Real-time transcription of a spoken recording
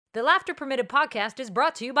The Laughter Permitted podcast is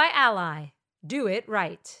brought to you by Ally. Do it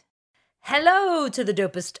right. Hello to the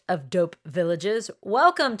dopest of dope villages.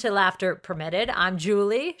 Welcome to Laughter Permitted. I'm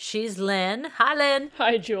Julie. She's Lynn. Hi, Lynn.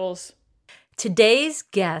 Hi, Jules. Today's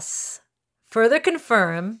guests further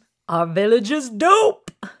confirm our village is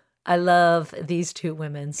dope. I love these two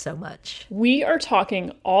women so much. We are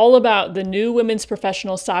talking all about the new women's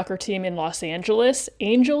professional soccer team in Los Angeles,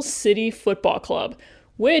 Angel City Football Club,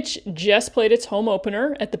 which just played its home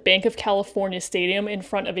opener at the Banc of California Stadium in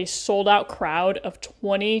front of a sold-out crowd of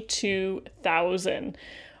 22,000.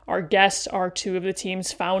 Our guests are two of the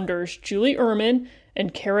team's founders, Julie Uhrman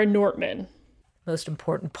and Kara Nortman. Most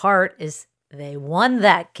important part is they won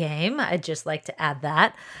that game. I'd just like to add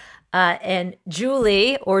that. And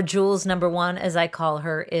Julie, or Jules number one, as I call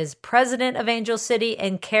her, is president of Angel City,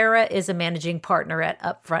 and Kara is a managing partner at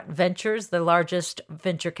Upfront Ventures, the largest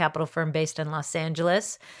venture capital firm based in Los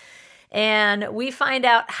Angeles. And we find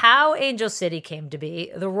out how Angel City came to be,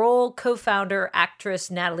 the role co-founder actress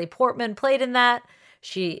Natalie Portman played in that.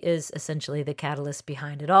 She is essentially the catalyst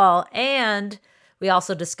behind it all. And we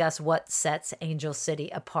also discuss what sets Angel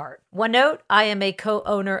City apart. One note, I am a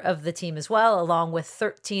co-owner of the team as well, along with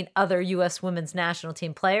 13 other U.S. women's national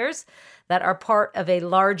team players that are part of a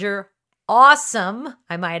larger, awesome,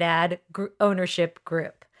 I might add, ownership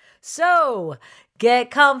group. So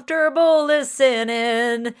get comfortable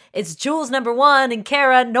listening. It's Jules number one and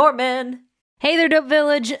Kara Nortman. Hey there, Dope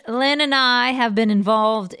Village. Lynn and I have been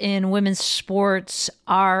involved in women's sports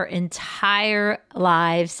our entire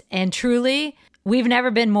lives, and truly, we've never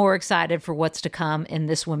been more excited for what's to come in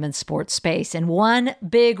this women's sports space. And one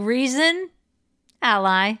big reason,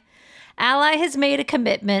 Ally. Ally has made a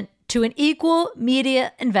commitment to an equal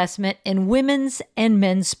media investment in women's and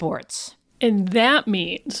men's sports. And that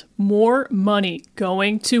means more money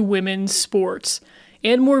going to women's sports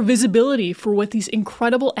and more visibility for what these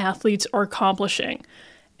incredible athletes are accomplishing.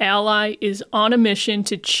 Ally is on a mission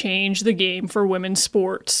to change the game for women's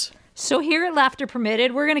sports. So here at Laughter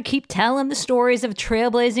Permitted, we're going to keep telling the stories of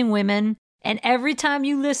trailblazing women. And every time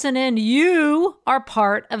you listen in, you are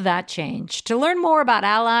part of that change. To learn more about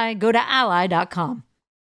Ally, go to ally.com.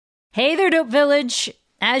 Hey there, Dope Village.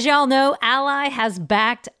 As y'all know, Ally has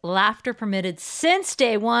backed Laughter Permitted since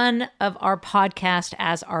day one of our podcast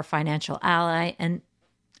as our financial ally. And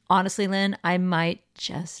honestly, Lynn, I might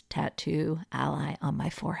just tattoo Ally on my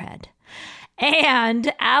forehead.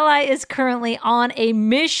 And Ally is currently on a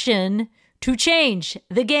mission to change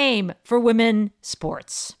the game for women's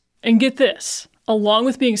sports. And get this, along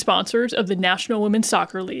with being sponsors of the National Women's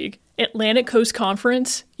Soccer League, Atlantic Coast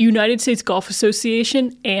Conference, United States Golf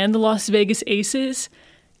Association, and the Las Vegas Aces,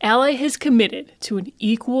 Ally has committed to an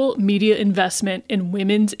equal media investment in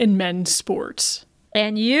women's and men's sports.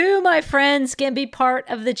 And you, my friends, can be part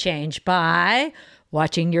of the change by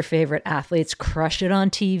watching your favorite athletes crush it on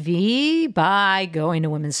TV, by going to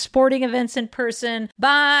women's sporting events in person,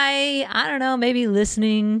 by, I don't know, maybe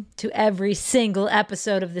listening to every single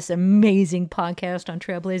episode of this amazing podcast on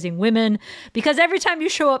trailblazing women. Because every time you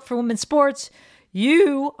show up for women's sports,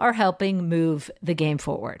 you are helping move the game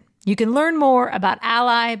forward. You can learn more about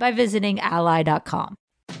Ally by visiting ally.com.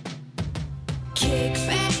 Kick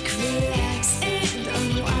back, relax, and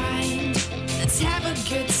unwind. Let's have a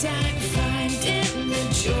good time.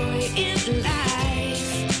 Joy in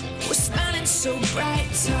life. We're smiling so bright,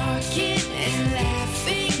 talking and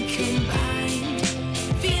laughing combined.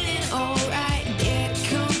 Feeling alright, get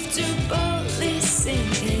comfortable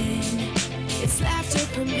listening. It's Laughter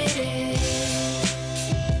Permitted.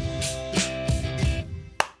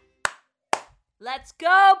 Let's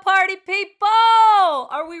go, party people!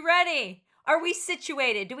 Are we ready? Are we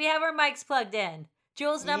situated? Do we have our mics plugged in?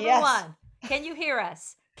 Jules number one. Can you hear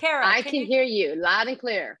us? Kara, I can hear you loud and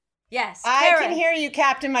clear. Yes, Kara. I can hear you,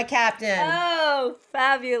 Captain, my captain. Oh,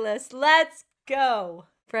 fabulous. Let's go.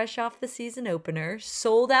 Fresh off the season opener,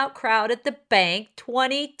 sold out crowd at the Banc,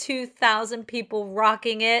 22,000 people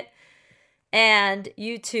rocking it. And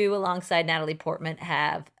you two, alongside Natalie Portman,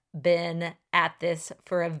 have been at this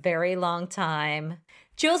for a very long time.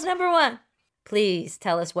 Jules number one, please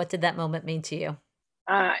tell us, what did that moment mean to you?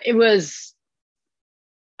 It was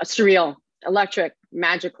surreal, electric,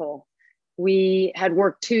 magical. We had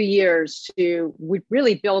worked 2 years to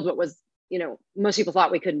really build what was, most people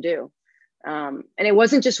thought we couldn't do. And it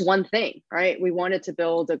wasn't just one thing, right? We wanted to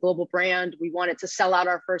build a global brand. We wanted to sell out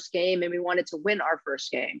our first game, and we wanted to win our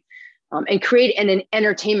first game, and create an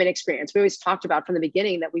entertainment experience. We always talked about from the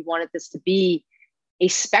beginning that we wanted this to be a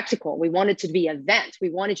spectacle. We wanted to be an event. We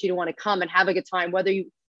wanted you to want to come and have a good time, whether you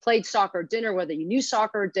played soccer or didn't, whether you knew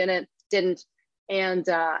soccer or didn't. And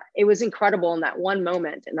it was incredible in that one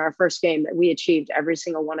moment in our first game that we achieved every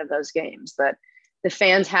single one of those games, that the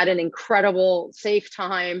fans had an incredible safe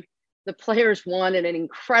time. The players won in an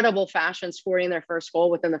incredible fashion, scoring their first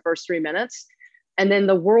goal within the first 3 minutes. And then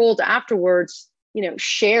the world afterwards,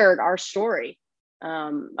 shared our story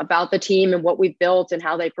about the team and what we built and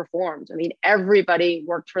how they performed. I mean, everybody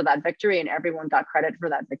worked for that victory and everyone got credit for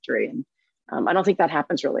that victory. And I don't think that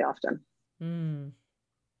happens really often.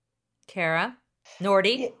 Kara?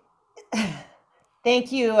 Nordy?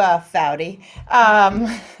 Thank you, Foudy.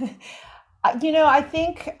 I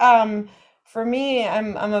think for me,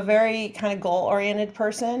 I'm a very kind of goal-oriented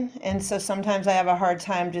person. And so sometimes I have a hard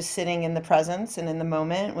time just sitting in the presence and in the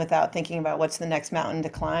moment without thinking about what's the next mountain to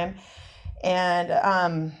climb. And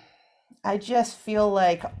I just feel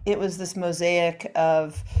like it was this mosaic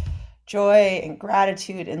of joy and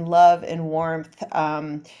gratitude and love and warmth,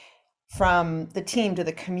 from the team to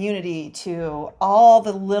the community to all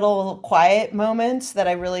the little quiet moments that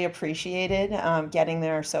I really appreciated, getting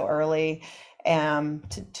there so early,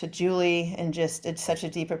 to Julie, and just it's such a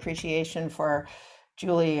deep appreciation for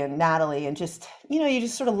Julie and Natalie, and just, you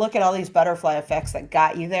just sort of look at all these butterfly effects that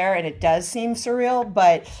got you there, and it does seem surreal.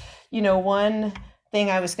 But, one thing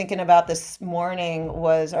I was thinking about this morning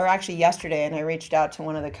was, or actually yesterday, and I reached out to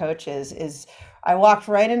one of the coaches, is I walked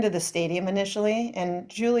right into the stadium initially, and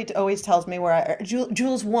Julie always tells me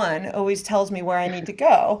Jules 1 always tells me where I need to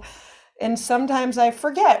go. And sometimes I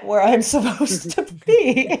forget where I'm supposed to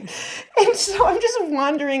be. And so I'm just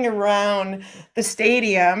wandering around the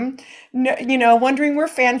stadium, wondering where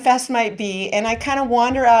FanFest might be. And I kind of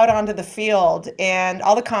wander out onto the field, and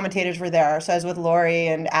all the commentators were there. So I was with Lori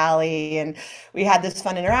and Allie, and we had this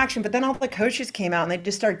fun interaction. But then all the coaches came out and they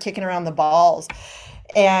just started kicking around the balls.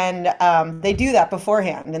 And they do that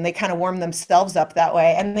beforehand, and they kind of warm themselves up that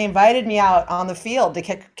way. And they invited me out on the field to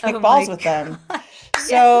kick balls with them.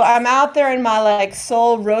 So I'm out there in my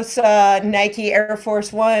Sol Rosa Nike Air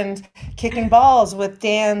Force Ones kicking balls with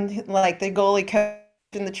Dan, the goalie coach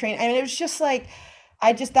in the train. And it was just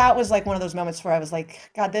that was one of those moments where I was like,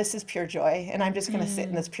 God, this is pure joy. And I'm just going to sit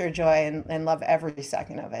in this pure joy and love every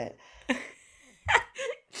second of it.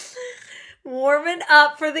 Warming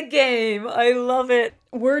up for the game. I love it.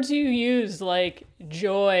 Words you use like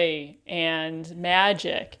joy and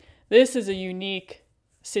magic. This is a unique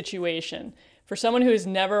situation. For someone who has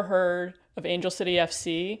never heard of Angel City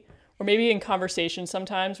FC, or maybe in conversation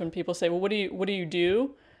sometimes when people say, well, what do you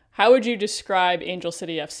do? How would you describe Angel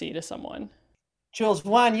City FC to someone? Jules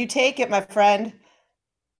 1, you take it, my friend.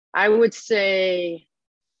 I would say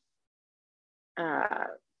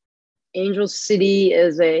Angel City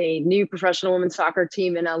is a new professional women's soccer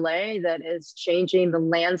team in LA that is changing the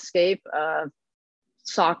landscape of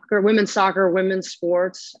women's soccer, women's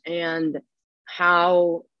sports, and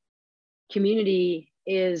how community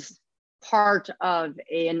is part of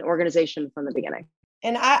an organization from the beginning.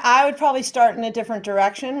 And I would probably start in a different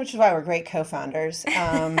direction, which is why we're great co-founders.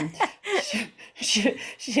 She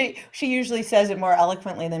usually says it more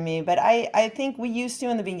eloquently than me, but I think we used to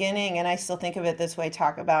in the beginning, and I still think of it this way,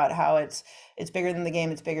 talk about how it's bigger than the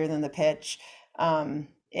game, it's bigger than the pitch.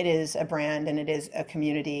 It is a brand and it is a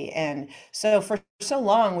community. And so for so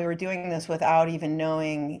long, we were doing this without even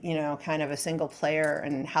knowing, kind of a single player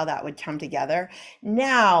and how that would come together.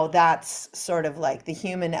 Now that's sort of the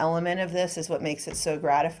human element of this is what makes it so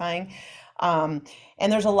gratifying. And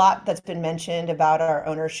there's a lot that's been mentioned about our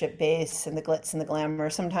ownership base and the glitz and the glamour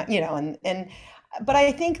sometimes, but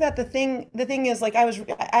I think that the thing is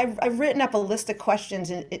I've written up a list of questions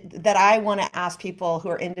that I want to ask people who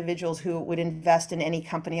are individuals who would invest in any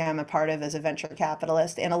company I'm a part of as a venture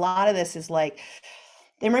capitalist. And a lot of this is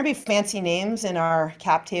there may be fancy names in our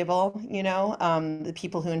cap table, the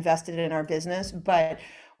people who invested in our business. But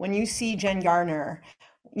when you see Jen Gardner,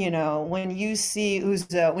 when you see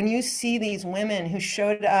Uzo, when you see these women who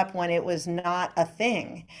showed up when it was not a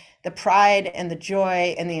thing, the pride and the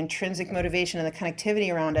joy and the intrinsic motivation and the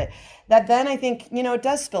connectivity around it, that then I think, it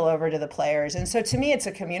does spill over to the players. And so to me, it's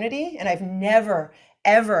a community. And I've never,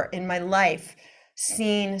 ever in my life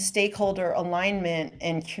seen stakeholder alignment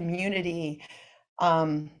and community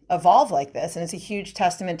evolve like this. And it's a huge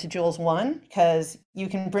testament to Jules 1, because you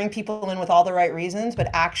can bring people in with all the right reasons, but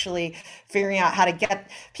actually figuring out how to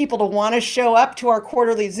get people to want to show up to our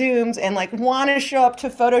quarterly Zooms and want to show up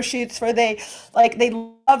to photo shoots where they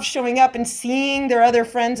love showing up and seeing their other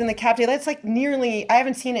friends in the cafeteria. That's I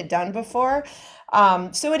haven't seen it done before.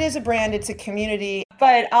 So it is a brand, it's a community.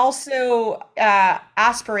 but also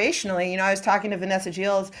aspirationally, I was talking to Vanessa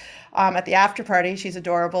Giles at the after party. She's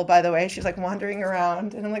adorable, by the way. She's like wandering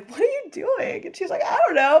around, and I'm like, "What are you doing?" And she's like, "I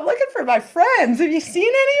don't know. I'm looking for my friends. Have you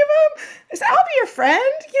seen any of them?" I said, "I'll be your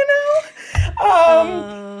friend."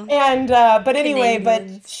 But anyway,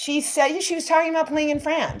 Canadians. she said she was talking about playing in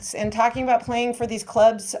France and talking about playing for these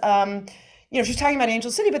clubs. She's talking about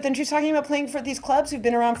Angel City, but then she's talking about playing for these clubs who've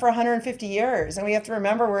been around for 150 years. And we have to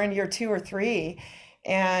remember we're in year 2 or 3.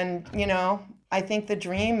 And, I think the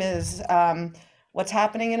dream is what's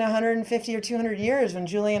happening in 150 or 200 years when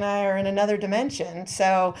Julie and I are in another dimension.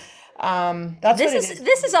 So that's what it is.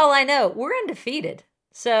 This is all I know. We're undefeated.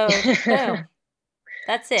 So, boom.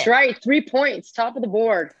 That's it. That's right. 3 points, top of the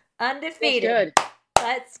board. Undefeated. That's good.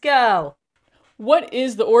 Let's go. What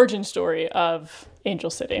is the origin story of Angel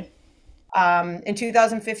City? In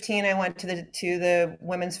 2015, I went to the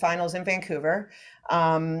women's finals in Vancouver,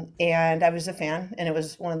 and I was a fan, and it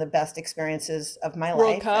was one of the best experiences of my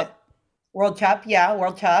life. World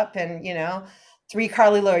Cup, and 3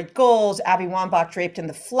 Carly Lloyd goals, Abby Wambach draped in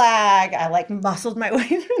the flag. I muscled my way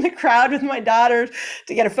through the crowd with my daughters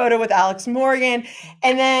to get a photo with Alex Morgan.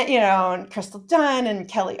 And then, and Crystal Dunn and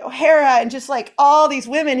Kelly O'Hara and just all these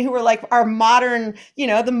women who were our modern,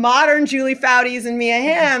 the modern Julie Foudy's and Mia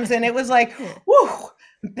Hamm's. And it was whoo,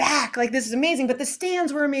 back, this is amazing. But the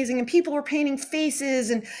stands were amazing and people were painting faces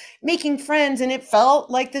and making friends. And it felt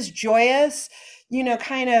like this joyous,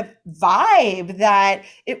 kind of vibe that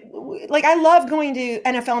I love going to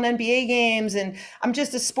NFL and NBA games and I'm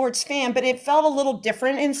just a sports fan, but it felt a little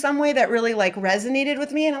different in some way that really resonated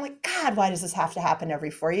with me. And I'm like, God, why does this have to happen every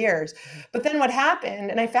 4 years? But then what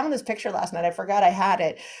happened, and I found this picture last night, I forgot I had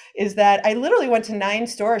it, is that I literally went to 9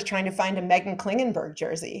 stores trying to find a Megan Klingenberg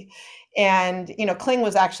jersey. And, Kling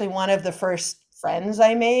was actually one of the first friends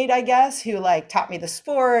I made, I guess, who taught me the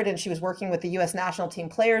sport, and she was working with the US National Team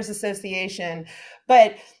Players Association,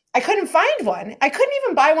 but I couldn't find one. I couldn't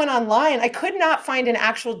even buy one online. I could not find an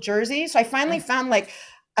actual jersey. So I finally found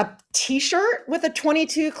a t-shirt with a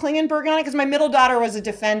 22 Klingenberg on it because my middle daughter was a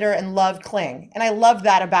defender and loved Kling. And I loved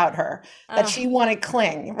that about her, that she wanted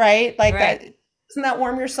Kling, right? That. Doesn't that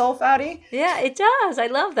warm your soul, Foudy? Yeah, it does. I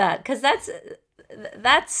love that because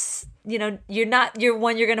that's you're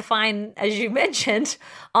one you're going to find, as you mentioned,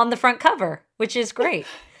 on the front cover, which is great.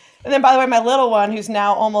 And then, by the way, my little one, who's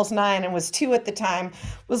now almost 9 and was 2 at the time,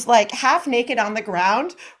 was half naked on the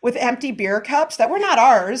ground with empty beer cups that were not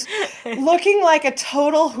ours, looking like a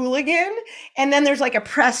total hooligan. And then there's a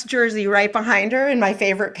pressed jersey right behind her in my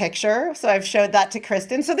favorite picture. So I've showed that to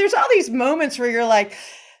Kristen. So there's all these moments where you're like,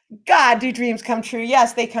 God, do dreams come true?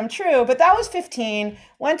 Yes, they come true. But that was 15,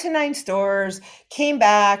 went to 9 stores, came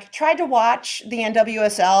back, tried to watch the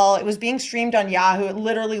NWSL. It was being streamed on Yahoo. It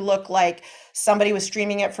literally looked like somebody was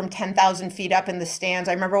streaming it from 10,000 feet up in the stands.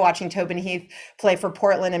 I remember watching Tobin Heath play for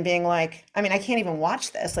Portland and being I can't even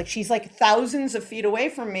watch this. she's thousands of feet away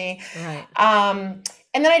from me. Right.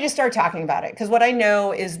 And then I just started talking about it because what I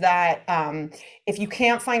know is that if you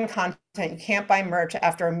can't find content, you can't buy merch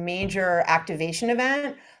after a major activation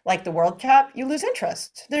event like the World Cup, you lose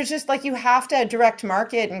interest. There's just you have to direct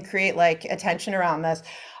market and create attention around this.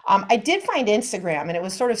 I did find Instagram, and it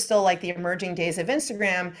was sort of still the emerging days of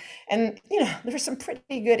Instagram. And, there were some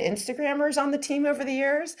pretty good Instagrammers on the team over the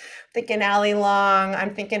years. I'm thinking Allie Long,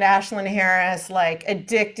 I'm thinking Ashlyn Harris,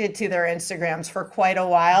 addicted to their Instagrams for quite a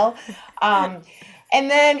while. And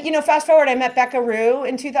then, fast forward, I met Becca Rue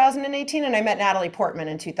in 2018 and I met Natalie Portman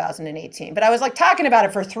in 2018. But I was talking about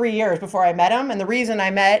it for 3 years before I met them. And the reason I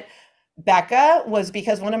met Becca was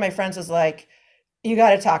because one of my friends was you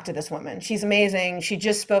got to talk to this woman. She's amazing. She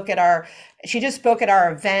just spoke at our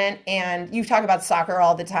event, and you talk about soccer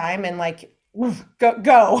all the time and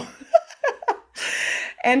go.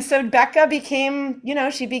 And so Becca became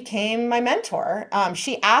my mentor.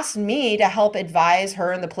 She asked me to help advise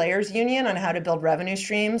her and the Players Union on how to build revenue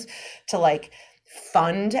streams to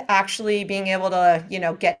fund actually being able to,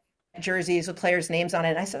 get jerseys with players' names on it.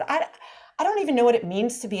 And I said, I don't even know what it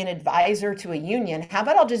means to be an advisor to a union. How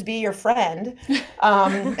about I'll just be your friend?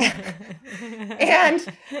 And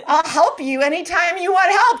I'll help you anytime you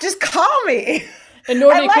want help. Just call me. And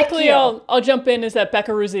Nordy, quickly, I'll jump in, is that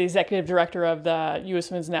Becca Rue is the executive director of the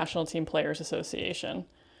U.S. Women's National Team Players Association.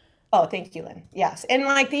 Oh, thank you, Lynn. Yes. And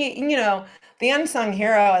the unsung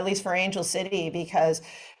hero, at least for Angel City, because,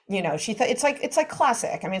 it's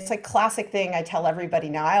classic. I mean, it's classic thing I tell everybody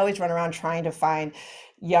now. I always run around trying to find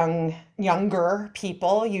younger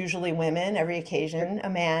people, usually women, every occasion, a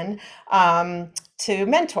man, to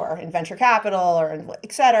mentor in venture capital or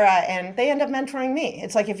et cetera. And they end up mentoring me.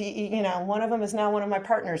 It's like, if one of them is now one of my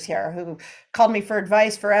partners here who called me for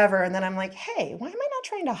advice forever. And then I'm like, hey, why am I not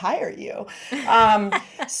trying to hire you?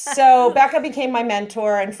 So Becca became my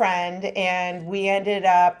mentor and friend. And we ended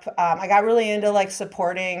up, I got really into like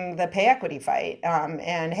supporting the pay equity fight.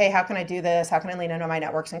 And hey, how can I do this? How can I lean into my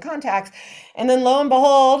networks and contacts? And then lo and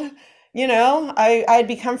behold, I had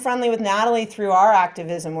become friendly with Natalie through our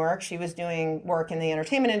activism work. She was doing work in the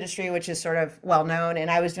entertainment industry, which is sort of well known,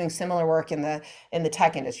 and I was doing similar work in the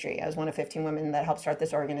tech industry. I was one of 15 women that helped start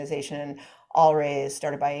this organization, All Raise,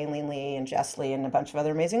 started by Aileen Lee and Jess Lee and a bunch of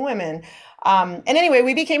other amazing women. And anyway,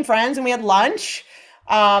 we became friends and we had lunch.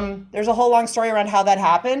 There's a whole long story around how that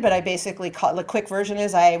happened, but I basically the quick version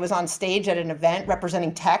is I was on stage at an event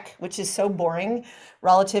representing tech, which is so boring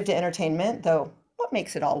relative to entertainment, though. What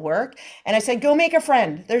makes it all work? And I said, go make a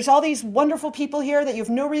friend. There's all these wonderful people here that you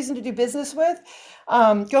have no reason to do business with.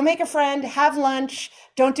 Go make a friend, have lunch,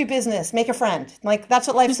 don't do business, make a friend. Like, that's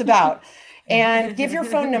what life's about. And give your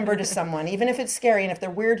phone number to someone, even if it's scary. And if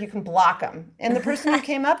they're weird, you can block them. And the person who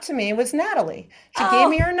came up to me was Natalie. She gave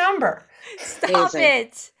me her number. Stop Amazing.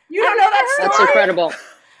 it. You don't know that story? That's incredible.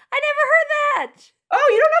 I never heard that. Oh,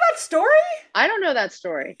 you don't know that story? I don't know that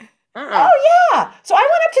story. Oh, yeah. So I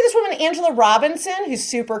went up to this woman, Angela Robinson, who's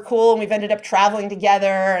super cool, and we've ended up traveling together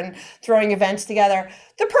and throwing events together.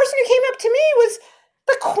 The person who came up to me was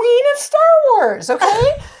the queen of Star Wars,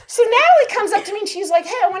 okay? So Natalie comes up to me and she's like,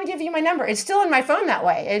 hey, I want to give you my number. It's still in my phone that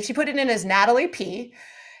way. And she put it in as Natalie P.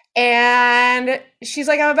 And she's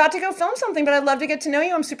like, I'm about to go film something, but I'd love to get to know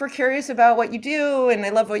you. I'm super curious about what you do, and I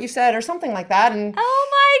love what you said, or something like that. And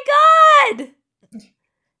Oh my God.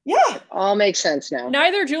 yeah. All makes sense now.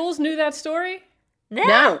 Neither Jules knew that story?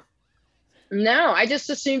 Yeah. No, I just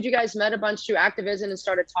assumed you guys met a bunch through activism and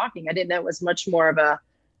started talking. I didn't know it was much more of a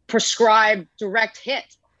prescribed direct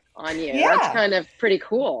hit on you. Yeah. That's kind of pretty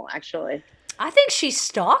cool, actually. I think she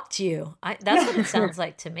stalked you. That's what it sounds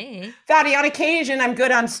like to me. Fatty, on occasion, I'm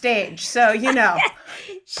good on stage. So,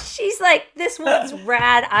 She's like, this one's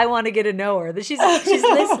rad. I want to get to know her. She's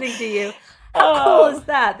listening to you. How cool is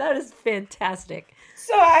that? That is fantastic.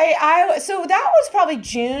 So so that was probably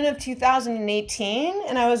June of 2018,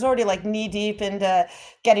 and I was already like knee deep into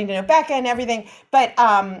getting to know Becca and everything. But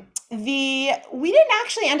we didn't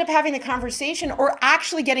actually end up having the conversation or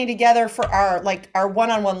actually getting together for our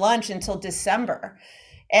one-on-one lunch until December.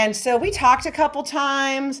 And so we talked a couple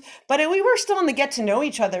times, but we were still in the get to know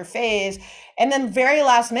each other phase. And then very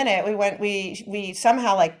last minute, we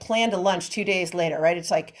somehow like planned a lunch 2 days later, right?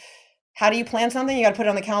 It's like, how do you plan something? You got to put it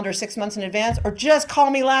on the calendar 6 months in advance, or just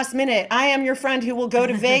call me last minute. I am your friend who will go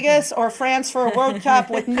to Vegas or France for a World Cup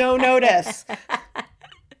with no notice.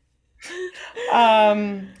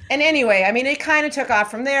 And anyway, I mean, it kind of took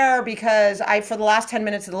off from there because for the last 10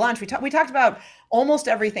 minutes of the lunch, we talked about almost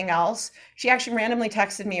everything else. She actually randomly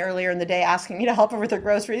texted me earlier in the day asking me to help her with her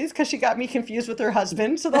groceries because she got me confused with her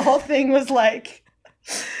husband. So the whole thing was like,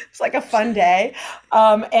 it's like a fun day.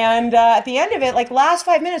 And at the end of it, like last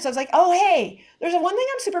 5 minutes, I was like, oh, hey, there's one thing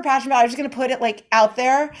I'm super passionate about. I'm just going to put it like out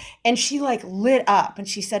there. And she like lit up and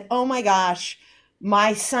she said, oh my gosh,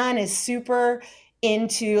 my son is super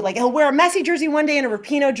into like, he'll wear a Messi jersey one day and a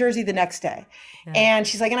Rapinoe jersey the next day. Yeah. And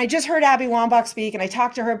she's like, and I just heard Abby Wambach speak and I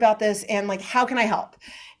talked to her about this and like, how can I help?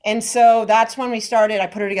 And so that's when we started. I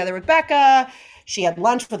put her together with Becca. She had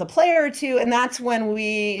lunch with a player or two. And that's when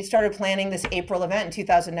we started planning this April event in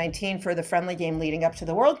 2019 for the friendly game leading up to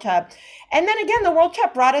the World Cup. And then again, the World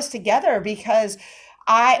Cup brought us together because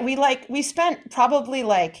we spent probably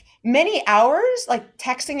like many hours like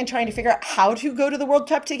texting and trying to figure out how to go to the World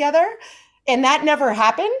Cup together. And that never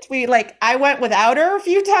happened. I went without her a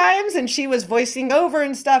few times and she was voicing over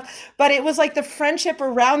and stuff, but it was like the friendship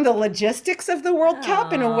around the logistics of the World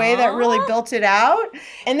Cup in a way that really built it out.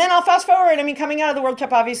 And then I'll fast forward. I mean, coming out of the World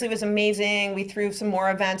Cup obviously was amazing. We threw some more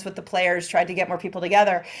events with the players, tried to get more people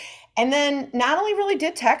together. And then Natalie really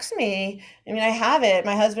did text me. I mean, I have it.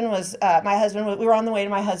 We were on the way to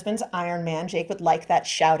my husband's Ironman. Jake would like that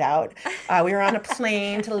shout out. We were on a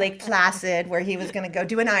plane to Lake Placid where he was going to go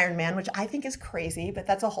do an Ironman, which I think is crazy, but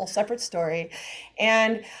that's a whole separate story.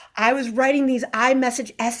 And I was writing these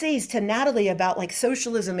iMessage essays to Natalie about like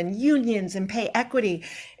socialism and unions and pay equity.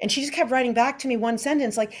 And she just kept writing back to me one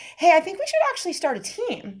sentence like, hey, I think we should actually start a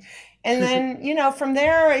team. And then, from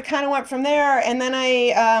there, it kind of went from there. And then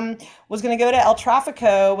I was going to go to El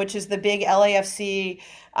Trafico, which is the big LAFC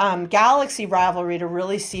Galaxy rivalry, to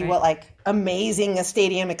really see what like amazing a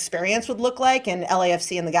stadium experience would look like. And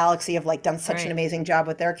LAFC and the Galaxy have like done such an amazing job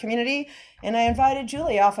with their community. And I invited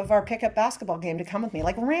Julie off of our pickup basketball game to come with me,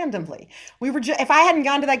 like randomly. We were if I hadn't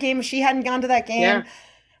gone to that game, if she hadn't gone to that game,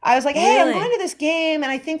 I was like, hey, I'm going to this game,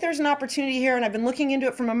 and I think there's an opportunity here, and I've been looking into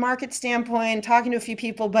it from a market standpoint, talking to a few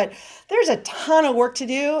people, but there's a ton of work to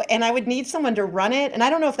do, and I would need someone to run it. And I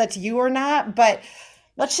don't know if that's you or not, but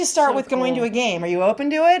let's just start with going to a game. Are you open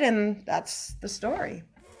to it? And that's the story.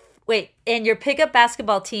 Wait, and your pickup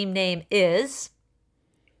basketball team name is?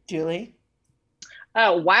 Julie?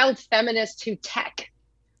 Wild Feminist to Tech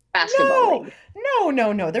Basketball League.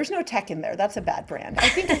 No. There's no tech in there. That's a bad brand. I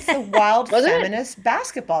think it's the Wild Feminist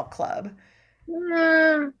Basketball Club.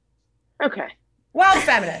 Okay. Wild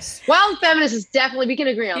Feminist. Wild Feminist is definitely, we can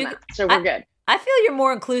agree on that. So we're good. I feel you're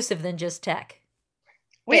more inclusive than just tech.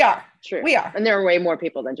 We are. True. We are. And there are way more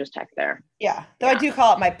people than just tech there. Yeah. Though I do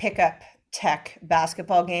call it my pickup tech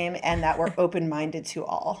basketball game, and that we're open-minded to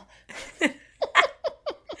all.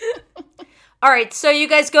 All right, so you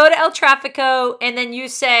guys go to El Trafico, and then you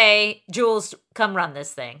say, Jules, come run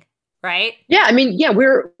this thing, right? Yeah, I mean, we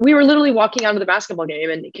were literally walking out of the basketball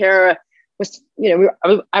game, and Kara was,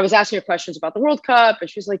 I was asking her questions about the World Cup, and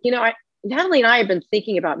she was like, Natalie and I have been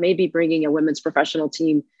thinking about maybe bringing a women's professional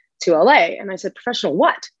team to LA. And I said, professional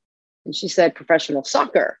what? And she said, professional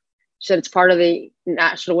soccer. She said, it's part of the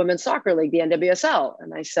National Women's Soccer League, the NWSL.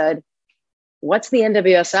 And I said, what's the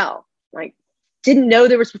NWSL? Like, didn't know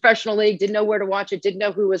there was professional league, didn't know where to watch it, didn't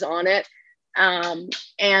know who was on it.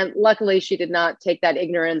 And luckily she did not take that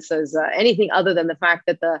ignorance as anything other than the fact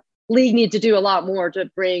that the league needed to do a lot more to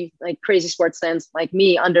bring like crazy sports fans like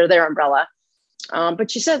me under their umbrella. But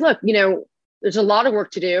she said, look, there's a lot of work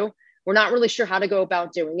to do. We're not really sure how to go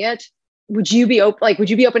about doing it. Would you be open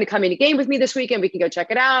to coming to game with me this weekend? We can go check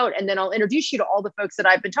it out. And then I'll introduce you to all the folks that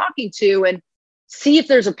I've been talking to and see if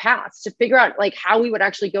there's a path to figure out like how we would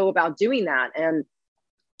actually go about doing that. And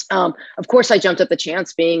of course I jumped at the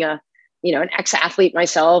chance, being an ex-athlete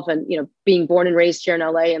myself, and, being born and raised here in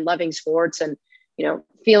LA and loving sports, and,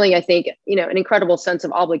 feeling, I think, an incredible sense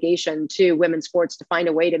of obligation to women's sports to find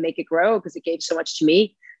a way to make it grow, because it gave so much to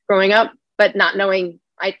me growing up, but not knowing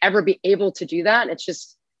I'd ever be able to do that. It's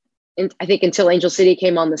just, I think until Angel City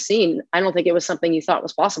came on the scene, I don't think it was something you thought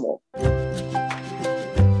was possible.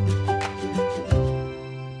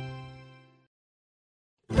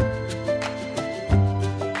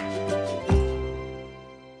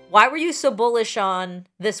 Why were you so bullish on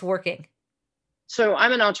this working? So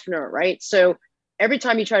I'm an entrepreneur, right? So every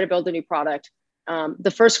time you try to build a new product,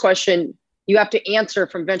 the first question you have to answer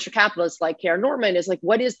from venture capitalists like Kara Norman is like,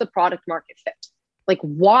 what is the product market fit? Like,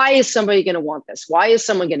 why is somebody going to want this? Why is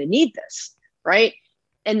someone going to need this, right?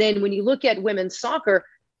 And then when you look at women's soccer,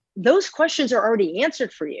 those questions are already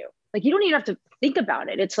answered for you. Like, you don't even have to think about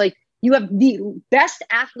it. It's like, you have the best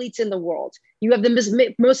athletes in the world. You have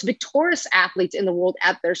the most victorious athletes in the world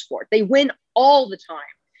at their sport. They win all the time.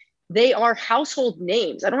 They are household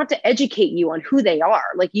names. I don't have to educate you on who they are.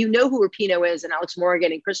 Like, who Rapinoe is, and Alex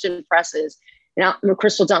Morgan, and Christian Press is, and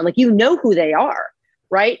Crystal Dunn. Like, who they are,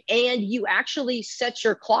 right? And you actually set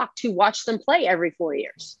your clock to watch them play every 4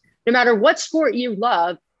 years. No matter what sport you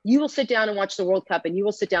love, you will sit down and watch the World Cup, and you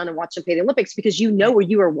will sit down and watch them play the Olympics, because where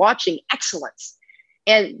you are watching excellence.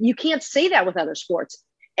 And you can't say that with other sports.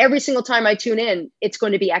 Every single time I tune in, it's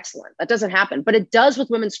going to be excellent. That doesn't happen, but it does with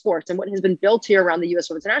women's sports and what has been built here around the U.S.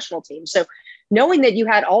 women's national team. So knowing that you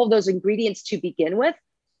had all of those ingredients to begin with,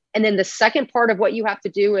 and then the second part of what you have to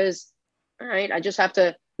do is, all right, I just have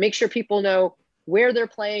to make sure people know where they're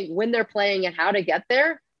playing, when they're playing, and how to get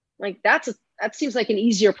there. Like, that seems like an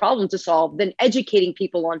easier problem to solve than educating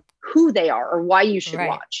people on who they are or why you should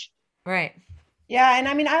watch. Right. Yeah. And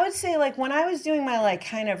I mean, I would say, like, when I was doing my like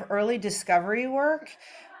kind of early discovery work,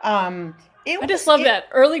 I just love that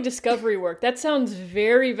early discovery work. That sounds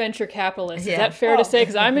very venture capitalist. Yeah. Is that fair to say?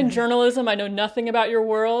 Because I'm in journalism. I know nothing about your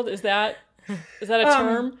world. Is that a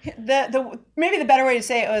term? Maybe the better way to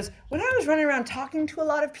say it was when I was running around talking to a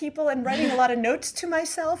lot of people and writing a lot of notes to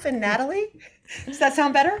myself and Natalie. Does that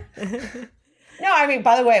sound better? No, I mean,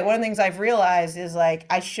 by the way, one of the things I've realized is, like,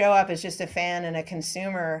 I show up as just a fan and a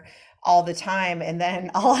consumer all the time, and then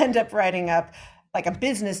I'll end up writing up like a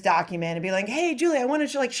business document and be like, hey, Julie, I wanted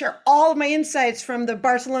to like share all of my insights from the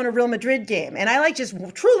Barcelona Real Madrid game. And I like just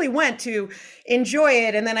truly went to enjoy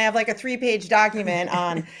it. And then I have like a 3-page document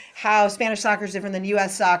on how Spanish soccer is different than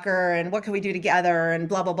US soccer and what can we do together and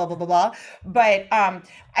blah, blah, blah, blah, blah, blah. But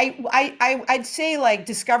I'd say like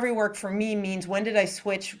discovery work for me means when did I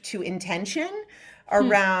switch to intention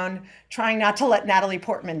around trying not to let Natalie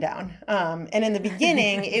Portman down. And in the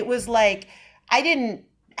beginning, it was like, I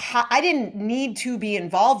didn't need to be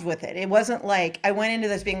involved with it. It wasn't like I went into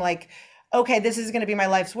this being like, okay, this is going to be my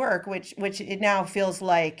life's work, which it now feels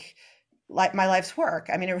like my life's work.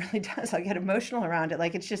 I mean, it really does. I get emotional around it.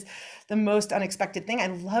 Like, it's just the most unexpected thing. I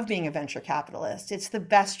love being a venture capitalist. It's the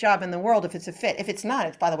best job in the world if it's a fit. If it's not,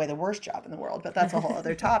 it's, by the way, the worst job in the world, but that's a whole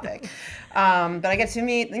other topic. But I get to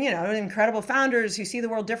meet, incredible founders who see the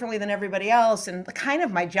world differently than everybody else. And kind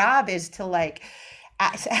of my job is to like,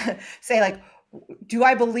 say like, do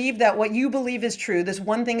I believe that what you believe is true? This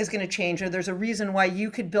one thing is going to change, or there's a reason why you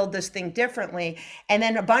could build this thing differently. And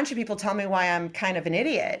then a bunch of people tell me why I'm kind of an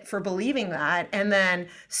idiot for believing that. And then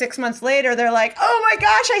 6 months later, they're like, oh my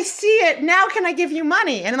gosh, I see it. Now can I give you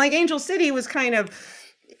money? And like Angel City was kind of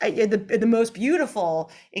the most beautiful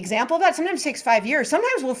example of that. Sometimes it takes 5 years.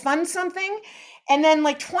 Sometimes we'll fund something and then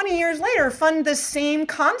like 20 years later, fund the same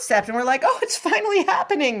concept. And we're like, oh, it's finally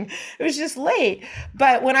happening. It was just late.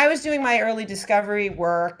 But when I was doing my early discovery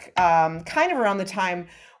work, kind of around the time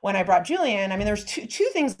when I brought Julie in, I mean, there's two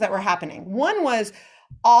things that were happening. One was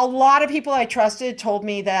a lot of people I trusted told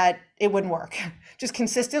me that it wouldn't work. Just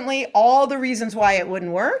consistently, all the reasons why it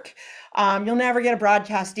wouldn't work. You'll never get a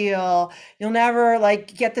broadcast deal. You'll never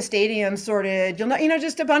like get the stadium sorted. You'll not,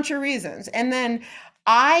 just a bunch of reasons. And then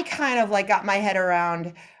I kind of like got my head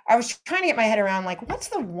around, I was trying to get my head around like, what's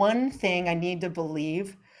the one thing I need to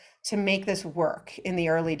believe to make this work in the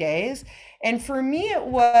early days? And for me, it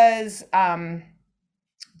was that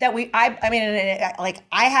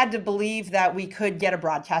I had to believe that we could get a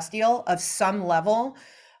broadcast deal of some level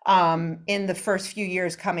in the first few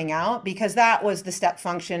years coming out, because that was the step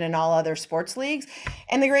function in all other sports leagues.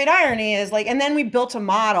 And the great irony is like, and then we built a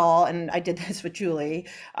model, and I did this with Julie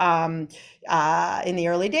in the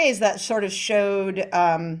early days, that sort of showed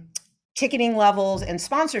ticketing levels and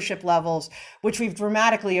sponsorship levels, which we've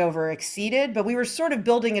dramatically over exceeded. But we were sort of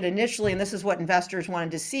building it initially, and this is what investors wanted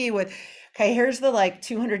to see with, okay, here's the like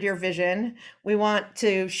 200-year vision. We want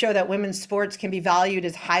to show that women's sports can be valued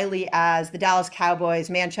as highly as the Dallas Cowboys,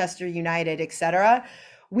 Manchester United, et cetera.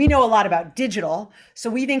 We know a lot about digital, so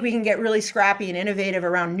we think we can get really scrappy and innovative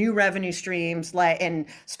around new revenue streams, like and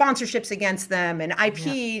sponsorships against them and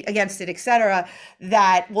IP against it, et cetera,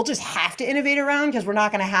 that we'll just have to innovate around because we're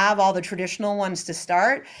not going to have all the traditional ones to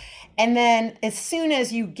start. And then as soon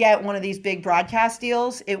as you get one of these big broadcast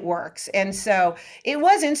deals, it works. And so it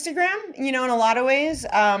was Instagram, in a lot of ways,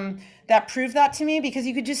 that proved that to me, because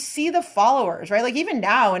you could just see the followers, right? Like even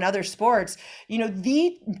now in other sports,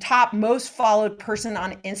 the top most followed person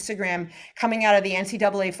on Instagram coming out of the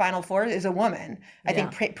NCAA Final Four is a woman. I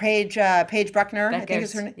think Paige Bruckner, I think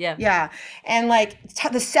is her name. Yeah. And like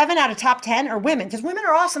the 7 out of top 10 are women, because women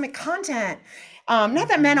are awesome at content. Not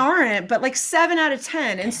that men aren't, but like 7 out of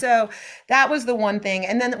 10. And so that was the one thing.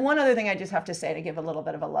 And then one other thing I just have to say, to give a little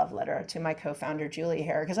bit of a love letter to my co-founder, Julie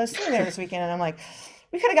here, because I was sitting there this weekend and I'm like,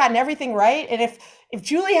 we could have gotten everything right. And if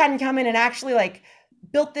Julie hadn't come in and actually like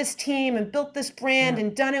built this team and built this brand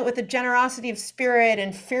and done it with a generosity of spirit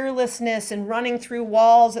and fearlessness and running through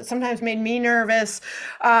walls that sometimes made me nervous,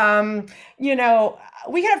 we could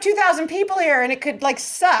have 2,000 people here and it could like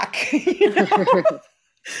suck,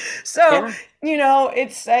 So,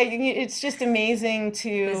 it's just amazing to...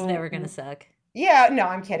 It's never going to suck. Yeah, no,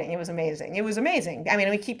 I'm kidding. It was amazing. It was amazing. I mean,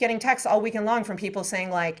 we keep getting texts all weekend long from people saying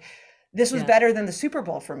like, this was better than the Super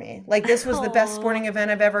Bowl for me. Like, this was the best sporting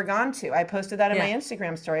event I've ever gone to. I posted that in my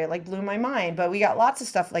Instagram story. It like blew my mind, but we got lots of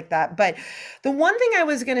stuff like that. But the one thing I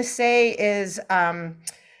was going to say is,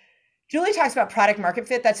 Julie talks about product market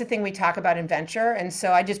fit. That's the thing we talk about in venture. And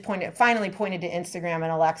so I just finally pointed to Instagram,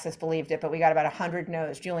 and Alexis believed it, but we got about 100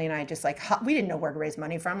 no's. Julie and I just like, we didn't know where to raise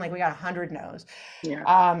money from. Like we got 100 no's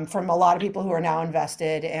from a lot of people who are now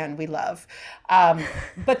invested and we love.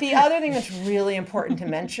 But the other thing that's really important to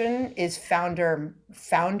mention is founder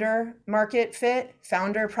market fit,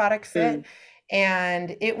 founder product fit.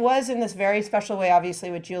 And it was in this very special way,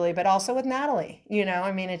 obviously with Julie, but also with Natalie,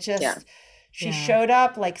 it just... She showed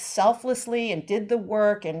up like selflessly and did the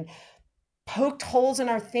work and poked holes in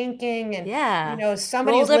our thinking, and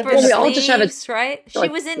somebody rolled up her sleeves, right? She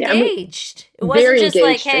was engaged. It wasn't just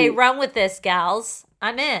like, "Hey, run with this, gals.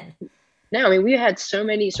 I'm in." No, I mean, we had so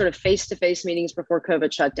many sort of face-to-face meetings before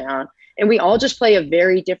COVID shut down, and we all just play a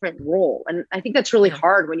very different role. And I think that's really Yeah.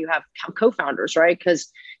 hard when you have co-founders, right?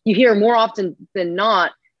 Because you hear more often than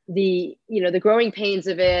not the growing pains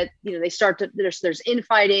of it. They start to there's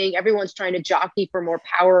infighting. Everyone's trying to jockey for more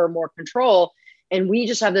power or more control. And we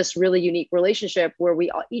just have this really unique relationship where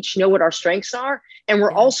we each know what our strengths are. And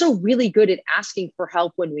we're Yeah. also really good at asking for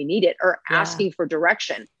help when we need it or Yeah. asking for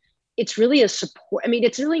direction. It's really a support. I mean,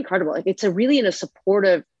 it's really incredible. Like, it's a really in a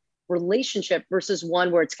supportive relationship versus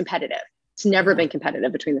one where it's competitive. It's never Yeah. been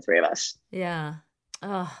competitive between the three of us. Yeah.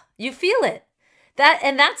 Oh, you feel it.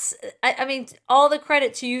 That's, I mean, all the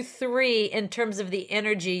credit to you three in terms of the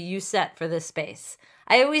energy you set for this space.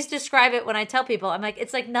 I always describe it when I tell people, I'm like,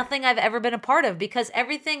 it's like nothing I've ever been a part of, because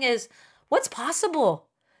everything is what's possible.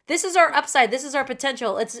 This is our upside. This is our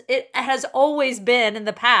potential. It has always been in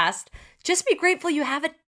the past. Just be grateful you have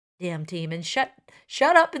a damn team and shut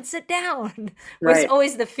up and sit down was Right.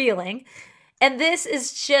 always the feeling. And this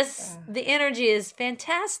is just, the energy is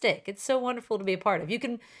fantastic. It's so wonderful to be a part of.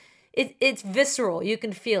 It's visceral. You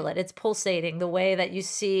can feel it. It's pulsating the way that you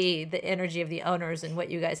see the energy of the owners and what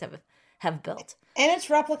you guys have built. And it's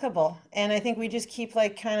replicable. And I think we just keep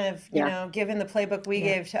like kind of, Yeah. giving the playbook we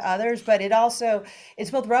Yeah. gave to others, but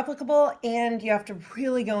it's both replicable and you have to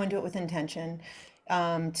really go into it with intention.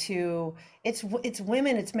 It's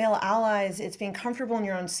women, it's male allies, it's being comfortable in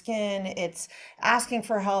your own skin, it's asking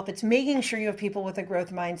for help, it's making sure you have people with a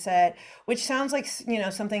growth mindset, which sounds like,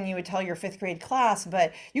 something you would tell your fifth grade class,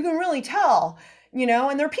 but you can really tell. And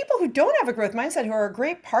there are people who don't have a growth mindset who are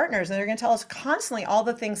great partners, and they're going to tell us constantly all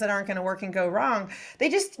the things that aren't going to work and go wrong. They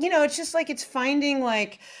just, it's just like it's finding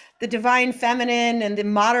like the divine feminine and the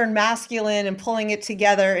modern masculine and pulling it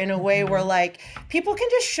together in a way where like people can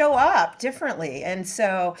just show up differently. And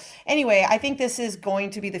so anyway, I think this is going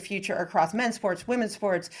to be the future across men's sports, women's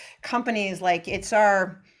sports, companies. Like, it's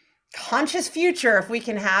our conscious future if we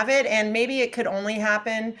can have it. And maybe it could only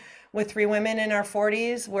happen with three women in our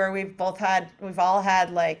 40s, where we've all had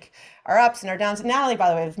like our ups and our downs. Natalie, by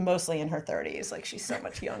the way, is mostly in her 30s. Like, she's so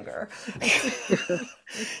much younger.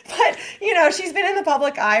 But, she's been in the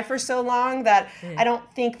public eye for so long that I don't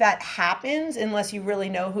think that happens unless you really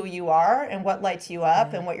know who you are and what lights you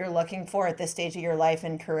up and what you're looking for at this stage of your life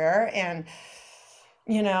and career. And,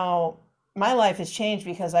 my life has changed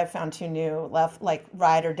because I've found two new like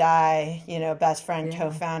ride or die, best friend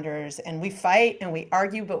co-founders, and we fight and we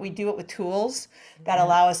argue, but we do it with tools that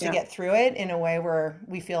allow us to get through it in a way where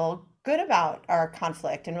we feel good about our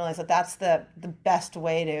conflict and realize that that's the best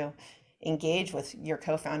way to engage with your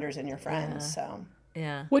co-founders and your friends. So,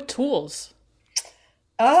 Yeah. What tools?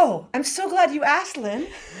 oh, I'm so glad you asked, Lynn.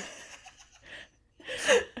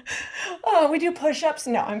 Oh, we do push-ups?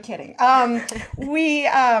 No, I'm kidding. I'm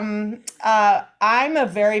a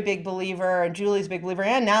very big believer, and Julie's a big believer,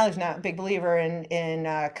 and Natalie's not a big believer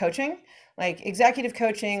in coaching, like executive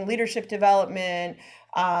coaching, leadership development,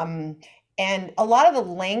 and a lot of the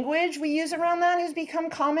language we use around that has become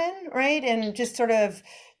common, right? And just sort of,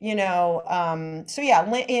 so yeah,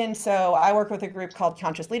 and so I work with a group called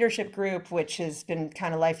Conscious Leadership Group, which has been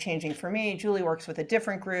kind of life-changing for me. Julie works with a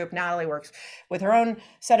different group. Natalie works with her own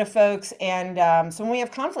set of folks. And so when we have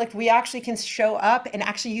conflict, we actually can show up and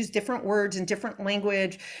actually use different words and different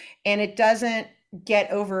language, and it doesn't get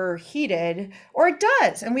overheated, or it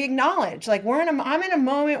does. And we acknowledge, like, I'm in a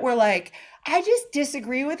moment where like, I just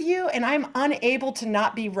disagree with you and I'm unable to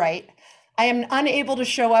not be right. I am unable to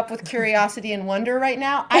show up with curiosity and wonder right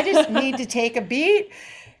now. I just need to take a beat.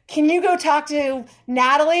 Can you go talk to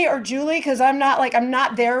Natalie or Julie? Because I'm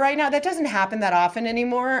not there right now. That doesn't happen that often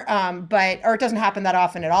anymore, or it doesn't happen that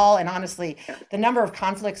often at all. And honestly, the number of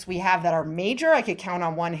conflicts we have that are major, I could count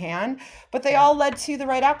on one hand, but they all led to the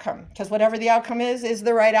right outcome. Because whatever the outcome is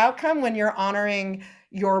the right outcome when you're honoring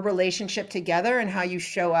your relationship together and how you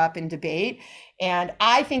show up in debate. And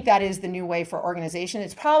I think that is the new way for organization.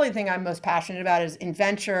 It's probably the thing I'm most passionate about is in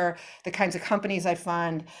venture, the kinds of companies I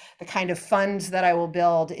fund, the kind of funds that I will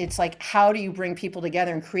build. It's like, how do you bring people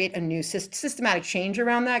together and create a new systematic change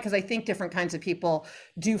around that? Because I think different kinds of people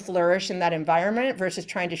do flourish in that environment versus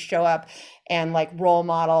trying to show up and like role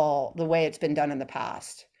model the way it's been done in the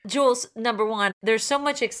past. Jules, number one, there's so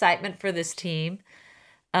much excitement for this team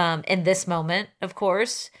in this moment, of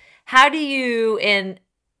course. How do you, in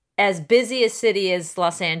as busy a city as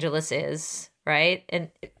Los Angeles is, right?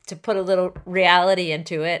 And to put a little reality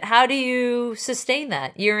into it, how do you sustain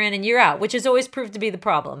that year in and year out, which has always proved to be the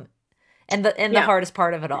problem and the hardest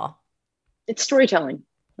part of it all? It's storytelling,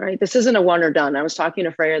 right? This isn't a one or done. I was talking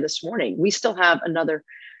to Freya this morning. We still have another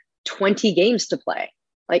 20 games to play.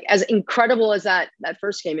 Like, as incredible as that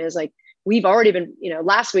first game is, like, we've already been,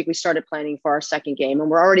 last week we started planning for our second game, and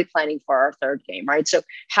we're already planning for our third game, right? So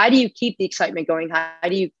how do you keep the excitement going? How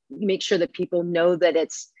do you make sure that people know that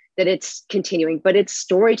it's continuing? But it's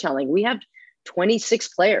storytelling. We have 26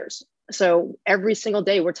 players. So every single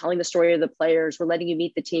day we're telling the story of the players. We're letting you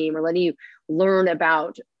meet the team. We're letting you learn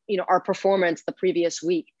about, our performance the previous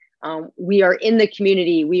week. We are in the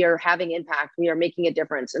community. We are having impact. We are making a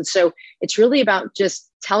difference. And so it's really about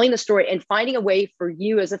just telling the story and finding a way for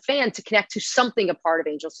you as a fan to connect to something a part of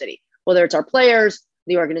Angel City, whether it's our players,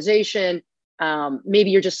 the organization,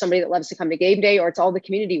 maybe you're just somebody that loves to come to game day, or it's all the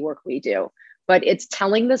community work we do. But it's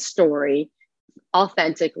telling the story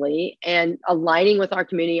authentically and aligning with our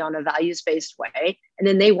community on a values-based way. And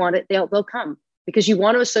then they want it, they'll come, because you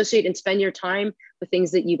want to associate and spend your time with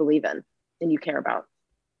things that you believe in and you care about.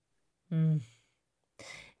 And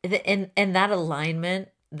that alignment,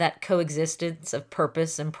 that coexistence of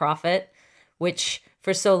purpose and profit, which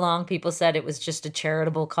for so long people said it was just a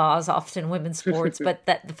charitable cause, often women's sports, but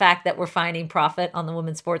that the fact that we're finding profit on the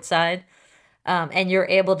women's sports side, and you're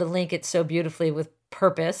able to link it so beautifully with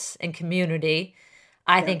purpose and community,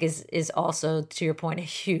 I think is also, to your point, a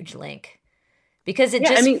huge link, because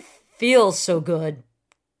it feels so good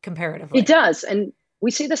comparatively. It does. And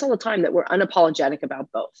we see this all the time, that we're unapologetic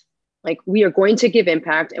about both. Like, we are going to give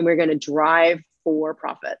impact and we're going to drive for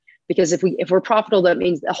profit, because if we're profitable, that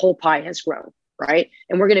means the whole pie has grown, right?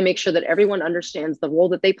 And we're going to make sure that everyone understands the role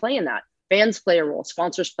that they play in that. Fans play a role,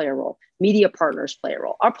 sponsors play a role, media partners play a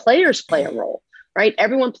role, our players play a role, right?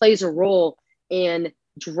 Everyone plays a role in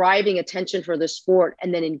driving attention for the sport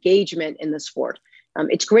and then engagement in the sport.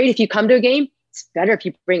 It's great if you come to a game. It's better if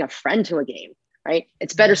you bring a friend to a game, right?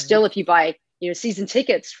 It's better still if you buy, season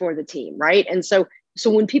tickets for the team, right? And so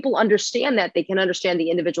when people understand that, they can understand the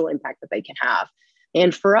individual impact that they can have.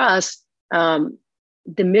 And for us,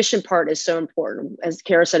 the mission part is so important. As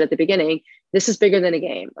Kara said at the beginning, this is bigger than a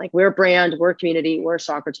game. Like, we're a brand, we're a community, we're a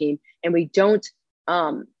soccer team, and we don't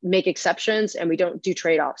make exceptions, and we don't do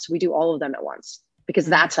trade-offs. We do all of them at once, because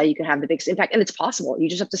that's how you can have the biggest impact. And it's possible. You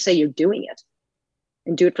just have to say you're doing it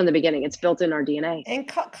and do it from the beginning. It's built in our DNA. And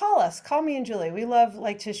call me and Julie. We love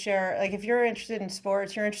to share, if you're interested in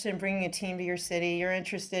sports, you're interested in bringing a team to your city, you're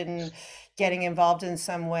interested in getting involved in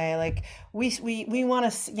some way. We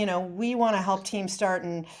want to help teams start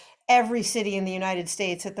in every city in the United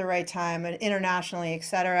States at the right time, and internationally, et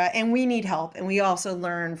cetera. And we need help. And we also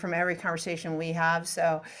learn from every conversation we have.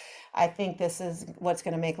 So I think this is what's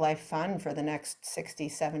going to make life fun for the next 60,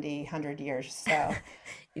 70, 100 years. So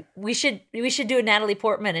we should do a Natalie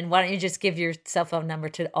Portman, and why don't you just give your cell phone number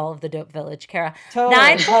to all of the Dope Village, Kara?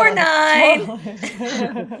 949.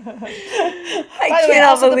 I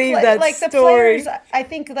cannot believe that story. Players, I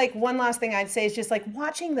think one last thing I'd say is just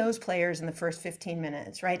watching those players in the first 15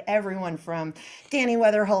 minutes, right? Everyone from Danny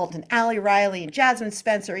Weatherholt and Allie Riley and Jasmine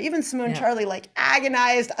Spencer, even Simone Charlie,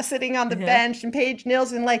 agonized sitting on the bench, and Paige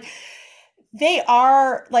Nielsen, they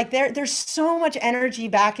are there's so much energy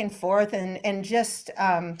back and forth, and just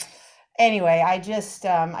anyway, I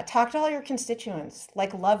talk to all your constituents,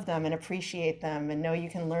 love them and appreciate them and know you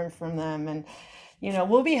can learn from them, and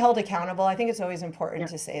we'll be held accountable. I think it's always important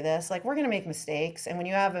to say this, we're going to make mistakes, and when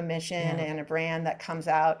you have a mission and a brand that comes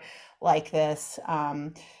out like this,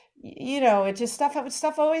 it just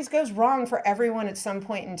stuff always goes wrong for everyone at some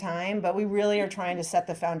point in time, but we really are trying to set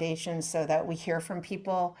the foundation so that we hear from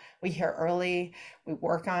people, we hear early, we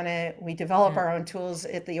work on it, we develop our own tools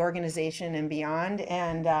at the organization and beyond.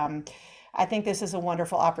 And I think this is a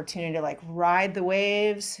wonderful opportunity to ride the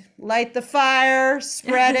waves, light the fire,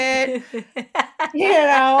 spread it.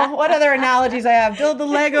 What other analogies I have? Build the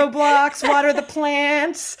Lego blocks, water the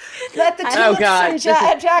plants, let the tulips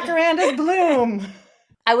and jacarandas bloom.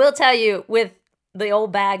 I will tell you, with the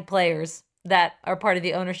old bag players that are part of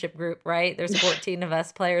the ownership group, right? There's 14 of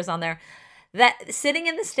us players on there. That sitting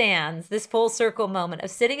in the stands, this full circle moment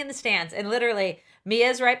of sitting in the stands, and literally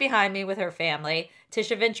Mia's right behind me with her family.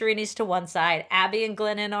 Tisha Venturini's to one side. Abby and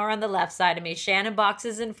Glennon are on the left side of me. Shannon Box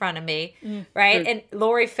is in front of me, right? And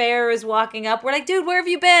Lori Fair is walking up. We're like, dude, where have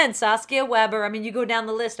you been? Saskia Weber. I mean, you go down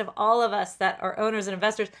the list of all of us that are owners and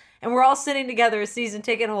investors, and we're all sitting together as season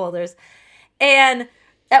ticket holders. And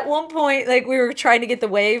at one point, we were trying to get the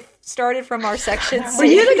wave started from our section. Were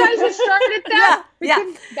you the guys that started that?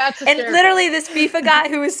 Yeah. That's hysterical. And literally this FIFA guy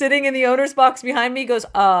who was sitting in the owner's box behind me goes,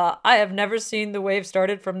 I have never seen the wave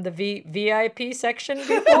started from the VIP section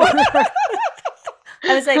before.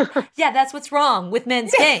 I was like, yeah, that's what's wrong with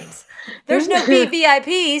men's games. There's no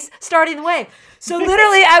VVIPs starting the wave. So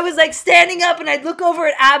literally I was standing up, and I'd look over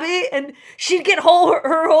at Abby, and she'd get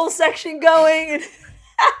her whole section going.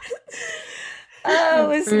 And Oh,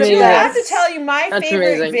 it was the Amazing. I have to best. tell you, my That's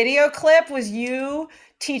favorite amazing. video clip was you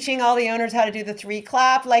teaching all the owners how to do the 3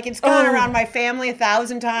 clap. Like, it's gone around my family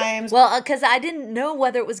 1,000 times. Well, because I didn't know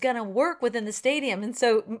whether it was going to work within the stadium. And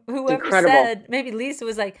so whoever Incredible. said, maybe Lisa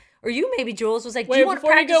was like, or you maybe Jules was like, do Wait, you want to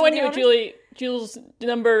before you practice go with the into it, owners? Julie, Jules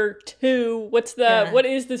number 2, Yeah. what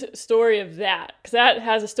is the story of that? Because that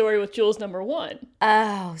has a story with Jules number 1.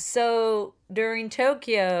 Oh, so during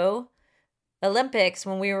Tokyo Olympics,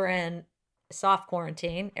 when we were in soft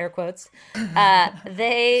quarantine, air quotes, I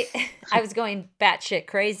was going batshit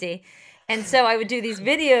crazy. And so I would do these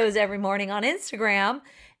videos every morning on Instagram.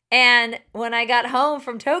 And when I got home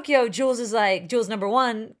from Tokyo, Jules number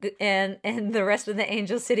 1 and the rest of the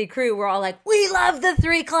Angel City crew were all like, we love the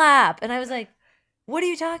 3 clap. And I was like, what are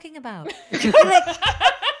you talking about? They're like,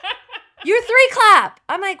 your 3 clap.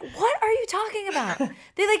 I'm like, what are you talking about?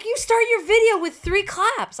 They're like, you start your video with 3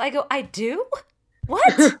 claps. I go, I do?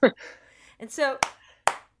 What? And so,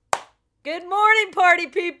 good morning, party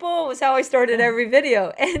people, was how I started every video.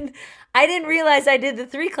 And I didn't realize I did the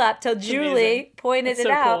 3 clap till Julie amazing. pointed That's it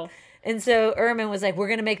so out. cool. And so Ermin was like, we're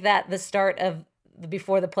going to make that the start of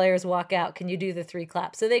before the players walk out. Can you do the 3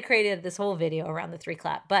 clap? So they created this whole video around the 3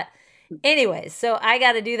 clap. But anyways, so I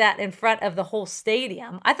got to do that in front of the whole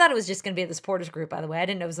stadium. I thought it was just going to be at the supporters group, by the way. I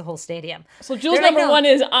didn't know it was the whole stadium. So Jules They're like, number no. 1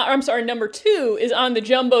 is, number 2 is on the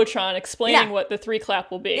Jumbotron explaining Yeah. what the 3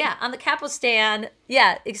 clap will be. Yeah, on the capo stand.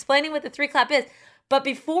 Yeah, explaining what the 3 clap is. But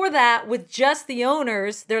before that, with just the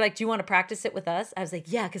owners, they're like, do you want to practice it with us? I was like,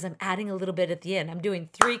 yeah, because I'm adding a little bit at the end. I'm doing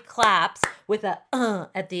 3 claps with a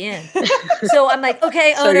at the end. So I'm like,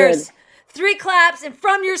 okay, So owners, good. 3 claps and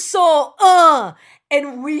from your soul,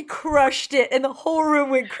 and we crushed it, and the whole room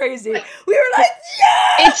went crazy. We were like,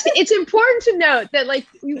 yeah! It's important to note that like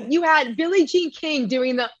you had Billie Jean King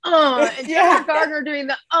doing the and Jennifer Gardner doing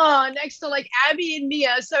the next to like Abby and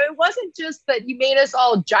Mia. So it wasn't just that you made us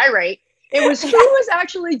all gyrate. It was who was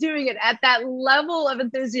actually doing it at that level of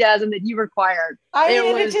enthusiasm that you required. I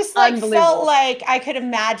mean, it was just like unbelievable. felt like I could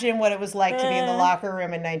imagine what it was like to be in the locker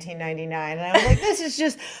room in 1999, and I was like, "This is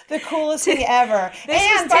just the coolest thing ever."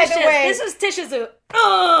 And by the way, this was Tisha's.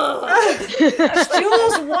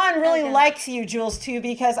 Jules 1 really likes you, Jules 2,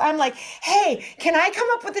 because I'm like, hey, can I come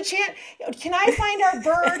up with a chant? Can I find our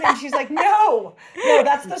bird? And she's like, no,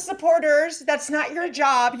 that's the supporters. That's not your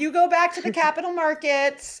job. You go back to the capital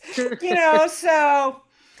markets, so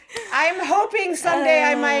I'm hoping someday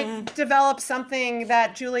I might develop something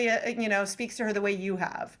that Julia, speaks to her the way you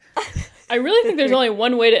have. I really think there's only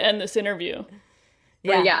one way to end this interview.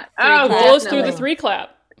 Yeah. Yeah. Oh, Jules through the definitely. 3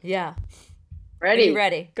 clap. Yeah. Are Ready. you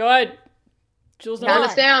ready? Go ahead. Jules Count number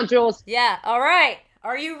us down, Jules. Yeah. All right.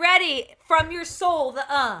 Are you ready? From your soul, the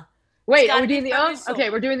Wait, gotta are we be doing the from your soul. Okay,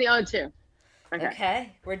 we're doing the too. Okay.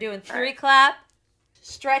 Okay. We're doing 3 clap.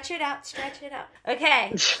 Stretch it out. Stretch it out.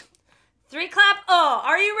 Okay. 3 clap. Oh,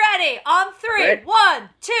 are you ready? On 3. Ready. 1,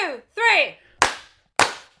 2, 3.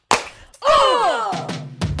 Oh!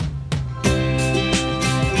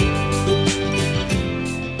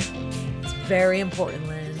 It's very important,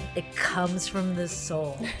 Lynn. It comes from the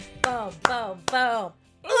soul. Boom, boom, boom.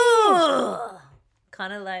 Ooh!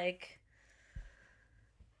 Kind of like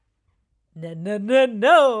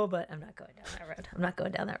no, but I'm not going down that road. I'm not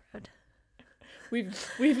going down that road.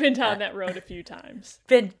 We've been down that road a few times.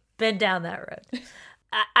 Been down that road.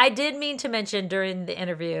 I did mean to mention during the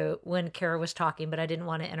interview when Kara was talking, but I didn't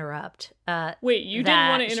want to interrupt. Wait, you didn't that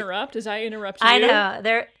want to she- interrupt as I interrupted I you?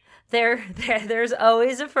 know there's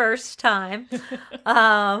always a first time.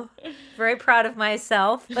 Very proud of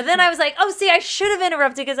myself. But then I was like, oh, see, I should have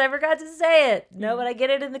interrupted because I forgot to say it. No, but I get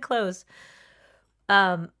it in the close.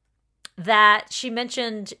 That she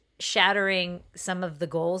mentioned shattering some of the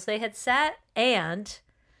goals they had set, and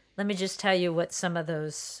let me just tell you what some of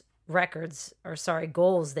those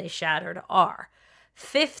goals they shattered are.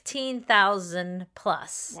 15,000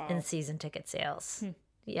 plus in season ticket sales.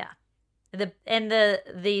 Yeah.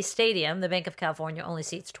 The stadium, the Bank of California, only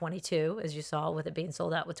seats 22, as you saw with it being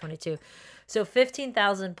sold out with 22. So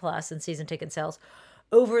 15,000 plus in season ticket sales,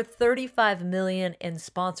 over 35 million in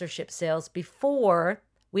sponsorship sales before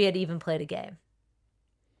we had even played a game.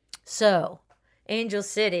 So Angel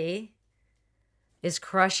City is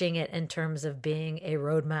crushing it in terms of being a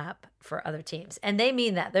roadmap for other teams. And they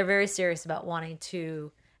mean that. They're very serious about wanting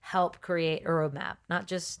to help create a roadmap, not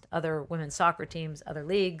just other women's soccer teams, other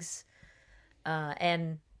leagues,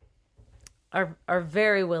 and are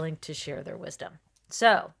very willing to share their wisdom.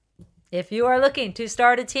 So if you are looking to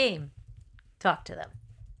start a team, talk to them.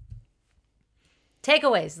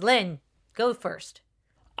 Takeaways. Lynn, go first.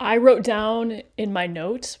 I wrote down in my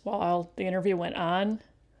notes while the interview went on,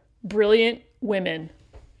 brilliant women.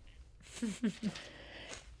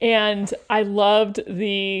 And I loved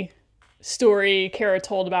the story Kara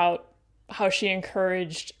told about how she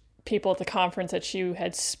encouraged people at the conference that she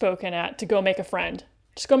had spoken at to go make a friend.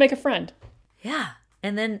 Just go make a friend. Yeah.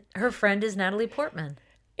 And then her friend is Natalie Portman.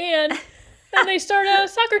 And then they start a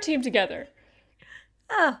soccer team together.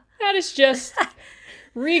 Oh. That is just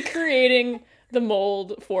recreating the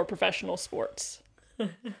mold for professional sports. I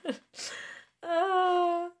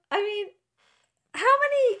mean, how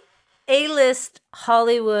many A-list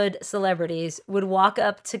Hollywood celebrities would walk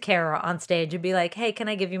up to Kara on stage and be like, hey, can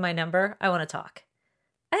I give you my number? I want to talk.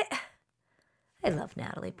 I love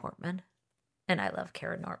Natalie Portman. And I love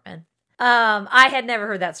Kara Nortman. I had never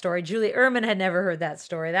heard that story. Julie Ehrman had never heard that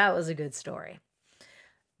story. That was a good story.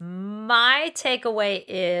 My takeaway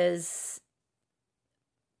is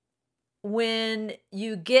when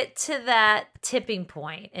you get to that tipping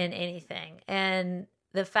point in anything, and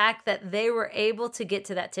the fact that they were able to get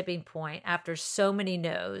to that tipping point after so many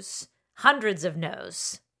no's, hundreds of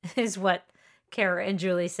no's, is what Kara and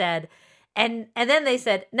Julie said. And then they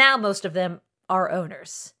said, now most of them are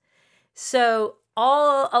owners. So a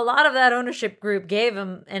lot of that ownership group gave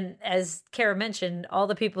them, and as Kara mentioned, all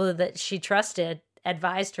the people that she trusted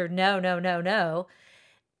advised her, no.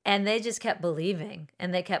 And they just kept believing,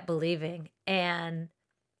 and they kept believing. And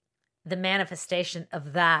the manifestation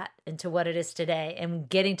of that into what it is today and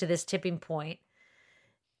getting to this tipping point,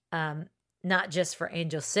 not just for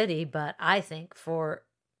Angel City, but I think for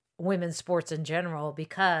women's sports in general,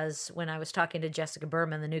 because when I was talking to Jessica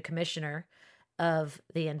Berman, the new commissioner of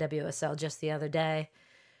the NWSL just the other day,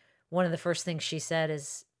 one of the first things she said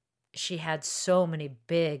is she had so many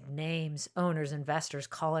big names, owners, investors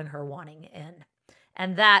calling her wanting in.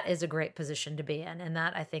 And that is a great position to be in. And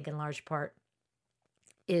that, I think, in large part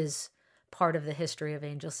is part of the history of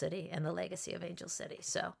Angel City and the legacy of Angel City.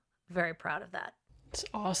 So very proud of that. It's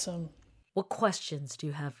awesome. What questions do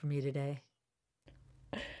you have for me today?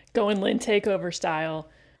 Going Lynn takeover style.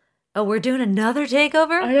 Oh, we're doing another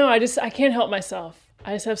takeover? I know. I can't help myself.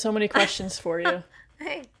 I just have so many questions for you.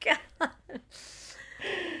 Thank God.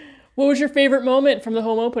 What was your favorite moment from the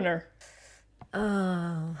home opener?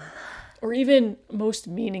 Oh. Or even most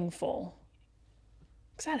meaningful?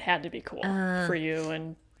 Because that had to be cool for you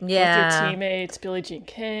and with your teammates, Billie Jean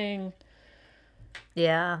King.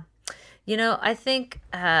 Yeah. You know, I think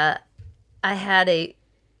I had a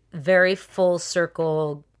very full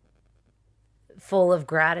circle, full of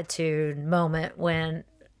gratitude moment when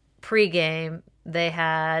pregame they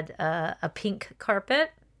had a pink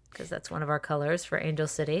carpet, because that's one of our colors for Angel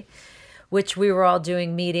City, which we were all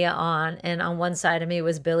doing media on. And on one side of me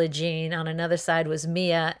was Billie Jean, on another side was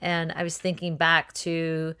Mia. And I was thinking back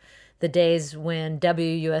to the days when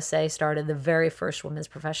WUSA started the very first women's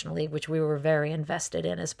professional league, which we were very invested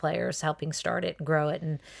in as players, helping start it and grow it.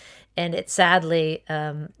 And it sadly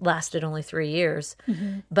lasted only 3 years.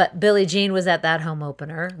 Mm-hmm. But Billie Jean was at that home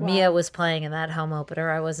opener. Wow. Mia was playing in that home opener.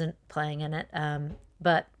 I wasn't playing in it.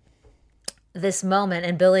 But this moment,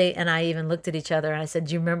 and Billie and I even looked at each other and I said,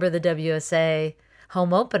 do you remember the WUSA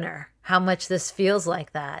home opener? How much this feels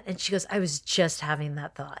like that? And she goes, I was just having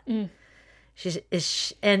that thought. And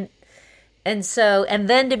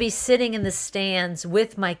then to be sitting in the stands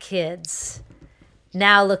with my kids,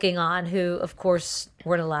 now looking on, who of course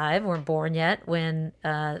weren't alive, weren't born yet when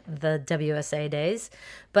the WUSA days,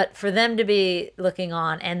 but for them to be looking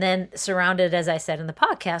on and then surrounded, as I said in the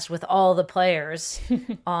podcast, with all the players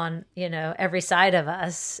on, every side of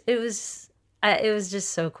us, it was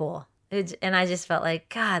just so cool. And I just felt like,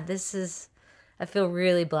 God, I feel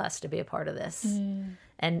really blessed to be a part of this,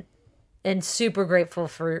 and super grateful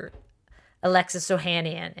for Alexis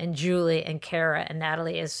Ohanian and Julie and Kara and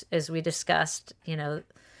Natalie, as we discussed,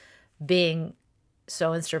 being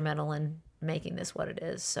so instrumental in making this what it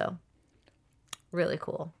is. So really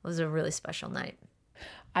cool. It was a really special night.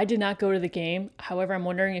 I did not go to the game. However, I'm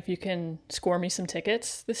wondering if you can score me some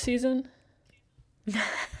tickets this season.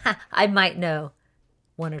 I might know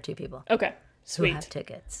one or two people. Okay, sweet. Who have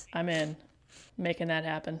tickets. I'm in. Making that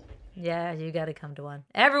happen. Yeah, you got to come to one.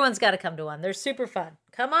 Everyone's got to come to one. They're super fun.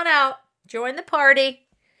 Come on out. Join the party.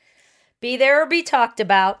 Be there or be talked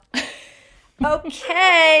about.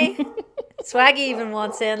 Okay. Swaggy even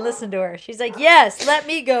wants in. Listen to her. She's like, yes, let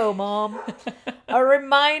me go, Mom. A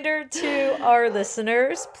reminder to our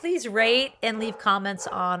listeners, please rate and leave comments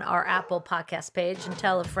on our Apple podcast page and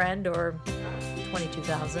tell a friend or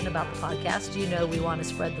 22,000 about the podcast. We want to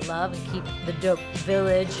spread the love and keep the Dope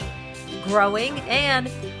Village growing. And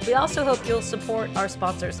we also hope you'll support our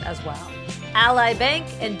sponsors as well. Ally Bank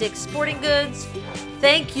and Dick's Sporting Goods.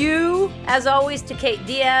 Thank you, as always, to Kate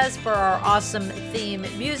Diaz for our awesome theme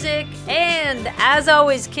music. And as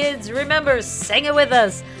always, kids, remember, sing it with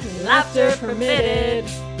us. Laughter permitted.